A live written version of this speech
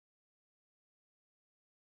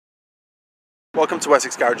Welcome to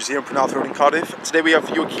Wessex Garages here in Penarth Road in Cardiff. Today we have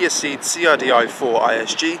your Kia Ceed CRDI 4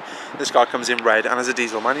 ISG. This car comes in red and has a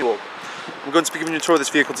diesel manual. I'm going to be giving you a tour of this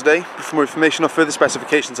vehicle today. For more information or further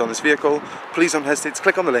specifications on this vehicle, please don't hesitate to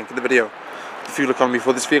click on the link in the video. The fuel economy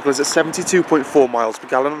for this vehicle is at 72.4 miles per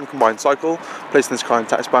gallon on the combined cycle, placing this car in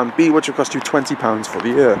tax band B, which will cost you £20 for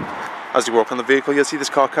the year. As you walk on the vehicle, you'll see this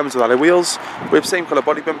car comes with alloy wheels, with same colour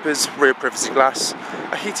body bumpers, rear privacy glass,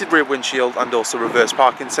 a heated rear windshield and also reverse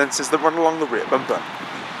parking sensors that run along the rear bumper.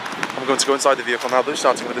 I'm going to go inside the vehicle now though,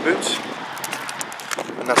 starting with the boot.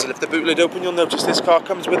 And as I lift the boot lid open, you'll notice this car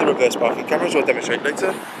comes with a reverse parking camera, as I'll demonstrate later.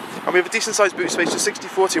 And we have a decent sized boot space with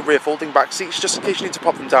 60/40 rear folding back seats, just in case you need to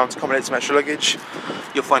pop them down to accommodate some extra luggage.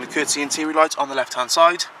 You'll find a courtesy interior light on the left hand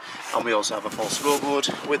side, and we also have a false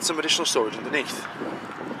floorboard with some additional storage underneath.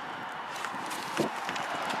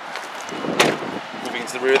 Moving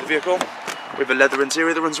into the rear of the vehicle, we have a leather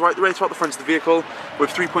interior that runs right the way throughout the front of the vehicle, with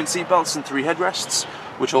 3-point seat belts and 3 headrests,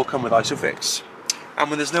 which all come with ISOFIX. And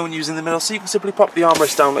when there's no one using the middle seat, you can simply pop the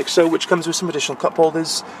armrest down like so, which comes with some additional cup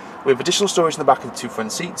holders. We have additional storage in the back of the 2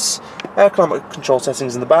 front seats, air climate control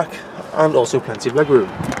settings in the back, and also plenty of legroom.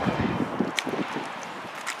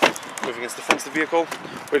 Moving into the front of the vehicle,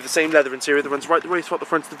 we have the same leather interior that runs right the way throughout the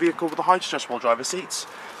front of the vehicle with the height adjustable driver seats.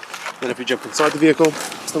 Then if we jump inside the vehicle,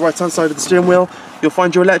 to the right hand side of the steering wheel, you'll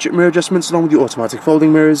find your electric mirror adjustments along with your automatic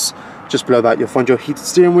folding mirrors. Just below that you'll find your heated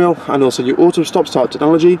steering wheel and also your auto stop start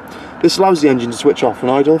technology. This allows the engine to switch off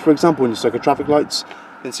when idle, for example when you stuck at traffic lights,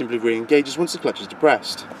 then simply re-engages once the clutch is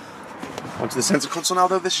depressed. Onto the centre console now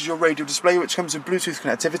though, this is your radio display which comes with Bluetooth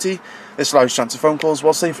connectivity. This allows you to transfer phone calls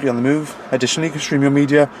while safely on the move. Additionally, you can stream your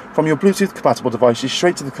media from your Bluetooth compatible devices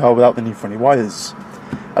straight to the car without the need for any wires.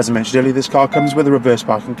 As I mentioned earlier, this car comes with a reverse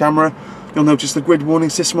parking camera. You'll notice the grid warning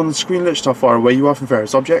system on the screen lets how far away you are from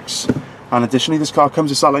various objects. And additionally, this car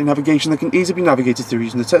comes with satellite navigation that can easily be navigated through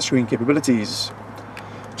using the touchscreen capabilities.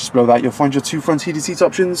 Just below that you'll find your 2 front heated seat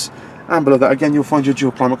options, and below that again you'll find your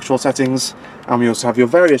dual climate control settings, and we also have your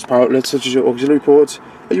various power outlets such as your auxiliary port,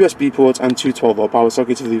 a USB port and 2 12-volt power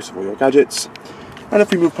sockets for the use of all your gadgets. And if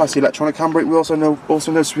we move past the electronic handbrake, we also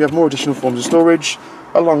notice we have more additional forms of storage,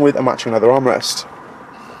 along with a matching leather armrest.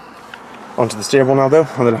 Onto the steering wheel now though,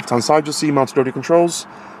 on the left hand side you'll see mounted audio controls,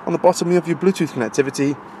 on the bottom you have your Bluetooth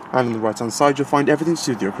connectivity, and on the right hand side you'll find everything to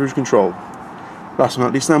do with your cruise control. Last but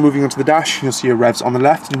not least, now moving onto the dash, you'll see your revs on the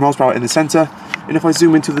left and miles per hour in the centre, and if I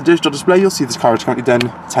zoom into the digital display you'll see this car has currently done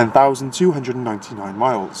 10,299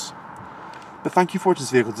 miles. But thank you for watching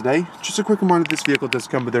this vehicle today. Just a quick reminder, this vehicle does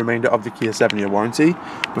come with the remainder of the Kia 7-year warranty.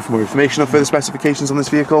 But for more information or further specifications on this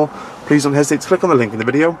vehicle, please don't hesitate to click on the link in the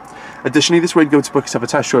video. Additionally, this way to go to book yourself a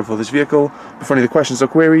test drive for this vehicle. But for any other questions or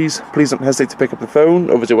queries, please don't hesitate to pick up the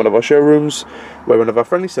phone or visit one of our showrooms, where one of our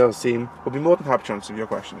friendly sales team will be more than happy to answer your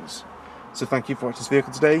questions. So thank you for watching this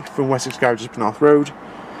vehicle today from Wessex Garages Penarth Road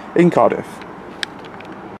in Cardiff.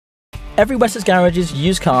 Every Wessex Garages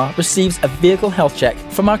used car receives a vehicle health check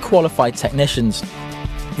from our qualified technicians.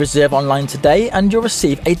 Reserve online today and you'll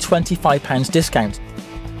receive a £25 discount.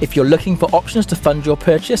 If you're looking for options to fund your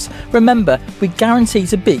purchase, remember we guarantee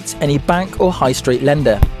to beat any bank or high street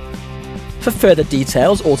lender. For further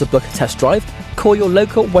details or to book a test drive, call your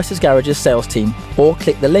local Wessex Garages sales team or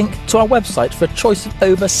click the link to our website for a choice of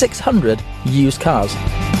over 600 used cars.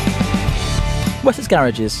 Wessex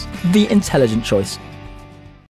Garages, the intelligent choice.